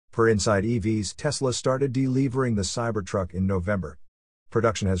Per Inside EVs, Tesla started delivering the Cybertruck in November.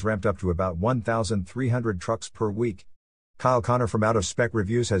 Production has ramped up to about 1,300 trucks per week. Kyle Connor from Out of Spec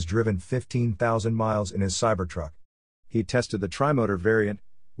Reviews has driven 15,000 miles in his Cybertruck. He tested the tri-motor variant,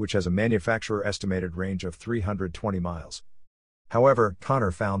 which has a manufacturer estimated range of 320 miles. However,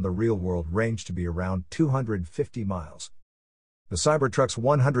 Connor found the real-world range to be around 250 miles. The Cybertruck's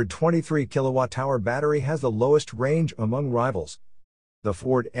 123 kilowatt-hour battery has the lowest range among rivals. The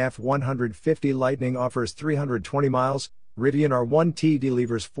Ford F-150 Lightning offers 320 miles, Rivian R1T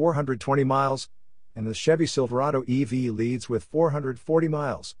delivers 420 miles, and the Chevy Silverado EV leads with 440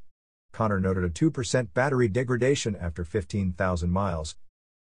 miles. Connor noted a 2% battery degradation after 15,000 miles.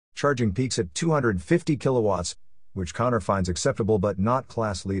 Charging peaks at 250 kilowatts, which Connor finds acceptable but not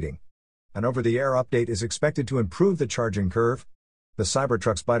class-leading. An over-the-air update is expected to improve the charging curve. The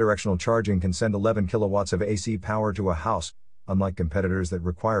Cybertruck's bidirectional charging can send 11 kilowatts of AC power to a house, unlike competitors that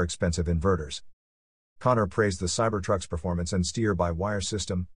require expensive inverters. Connor praised the Cybertruck's performance and steer-by-wire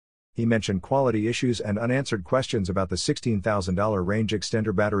system. He mentioned quality issues and unanswered questions about the $16,000 range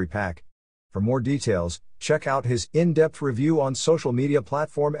extender battery pack. For more details, check out his in-depth review on social media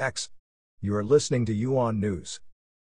platform X. You are listening to UON News.